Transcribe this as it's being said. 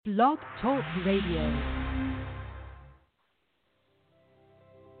Blog Talk Radio.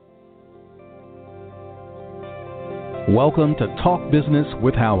 Welcome to Talk Business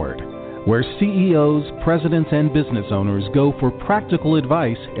with Howard, where CEOs, presidents, and business owners go for practical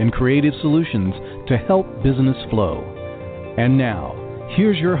advice and creative solutions to help business flow. And now,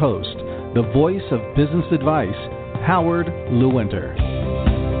 here's your host, the voice of business advice, Howard Lewinter.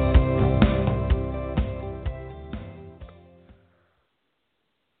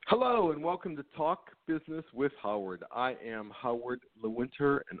 Hello and welcome to Talk Business with Howard. I am Howard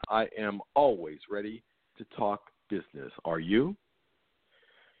Lewinter and I am always ready to talk business. Are you?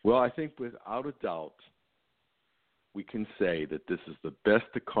 Well, I think without a doubt we can say that this is the best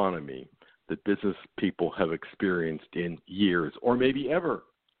economy that business people have experienced in years or maybe ever.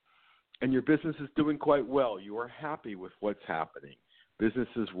 And your business is doing quite well. You are happy with what's happening. Business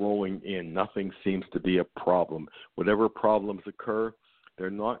is rolling in. Nothing seems to be a problem. Whatever problems occur, they're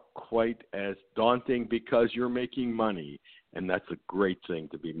not quite as daunting because you're making money, and that's a great thing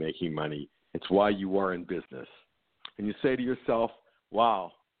to be making money. It's why you are in business. And you say to yourself,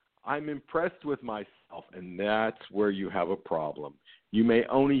 wow, I'm impressed with myself, and that's where you have a problem. You may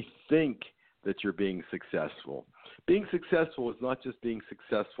only think that you're being successful. Being successful is not just being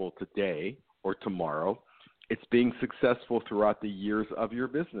successful today or tomorrow. It's being successful throughout the years of your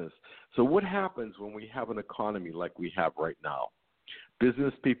business. So what happens when we have an economy like we have right now?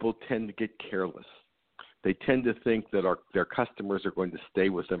 Business people tend to get careless. They tend to think that their customers are going to stay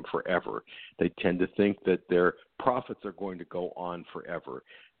with them forever. They tend to think that their profits are going to go on forever.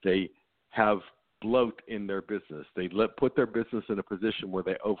 They have bloat in their business. They put their business in a position where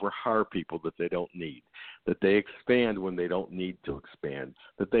they overhire people that they don't need, that they expand when they don't need to expand,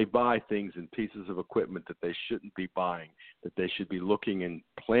 that they buy things and pieces of equipment that they shouldn't be buying, that they should be looking and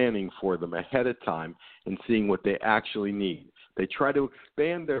planning for them ahead of time and seeing what they actually need. They try to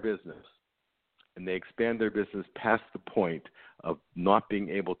expand their business, and they expand their business past the point of not being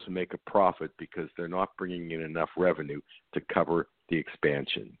able to make a profit because they're not bringing in enough revenue to cover the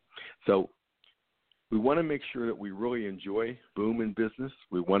expansion. So we want to make sure that we really enjoy boom in business.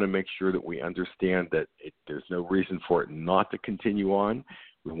 We want to make sure that we understand that there's no reason for it not to continue on.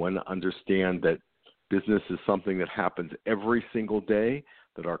 We want to understand that business is something that happens every single day,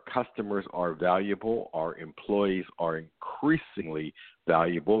 that our customers are valuable, our employees are increasingly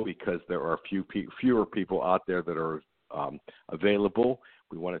valuable because there are fewer people out there that are available.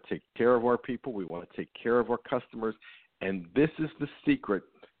 We want to take care of our people. We want to take care of our customers. And this is the secret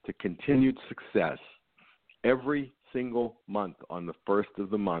to continued success. Every single month on the first of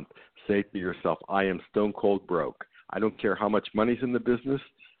the month, say to yourself, I am stone cold broke. I don't care how much money's in the business.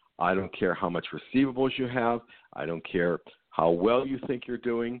 I don't care how much receivables you have. I don't care how well you think you're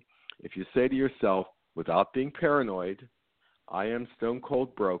doing. If you say to yourself, without being paranoid, I am stone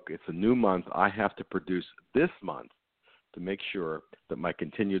cold broke, it's a new month, I have to produce this month to make sure that my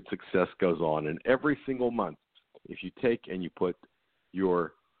continued success goes on. And every single month, if you take and you put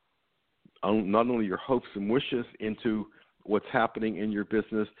your not only your hopes and wishes into what's happening in your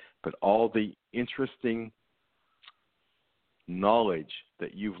business, but all the interesting knowledge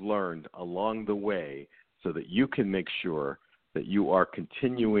that you've learned along the way so that you can make sure that you are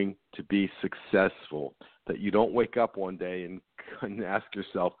continuing to be successful, that you don't wake up one day and ask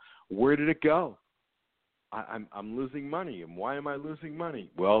yourself, where did it go? I'm losing money, and why am I losing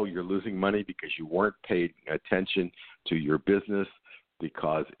money? Well, you're losing money because you weren't paying attention to your business,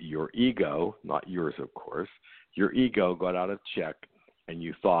 because your ego, not yours of course, your ego got out of check and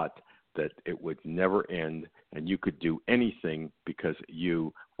you thought that it would never end and you could do anything because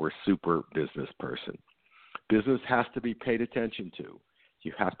you were a super business person. Business has to be paid attention to.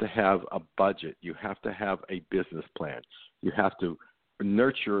 You have to have a budget. You have to have a business plan. You have to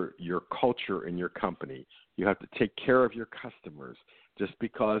nurture your culture in your company. You have to take care of your customers. Just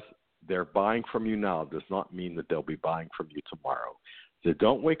because they're buying from you now does not mean that they'll be buying from you tomorrow. So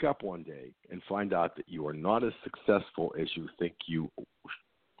don't wake up one day and find out that you are not as successful as you think you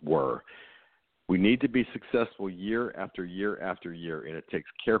were. We need to be successful year after year after year, and it takes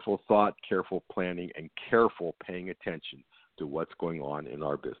careful thought, careful planning, and careful paying attention to what's going on in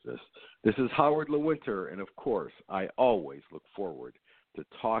our business. This is Howard Lewinter, and of course, I always look forward to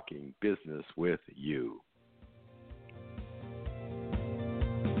talking business with you.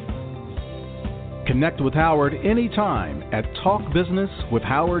 Connect with Howard anytime at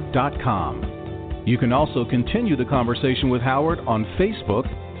talkbusinesswithhoward.com. You can also continue the conversation with Howard on Facebook,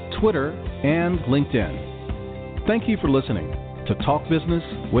 Twitter, and LinkedIn. Thank you for listening to Talk Business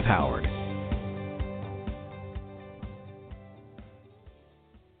with Howard.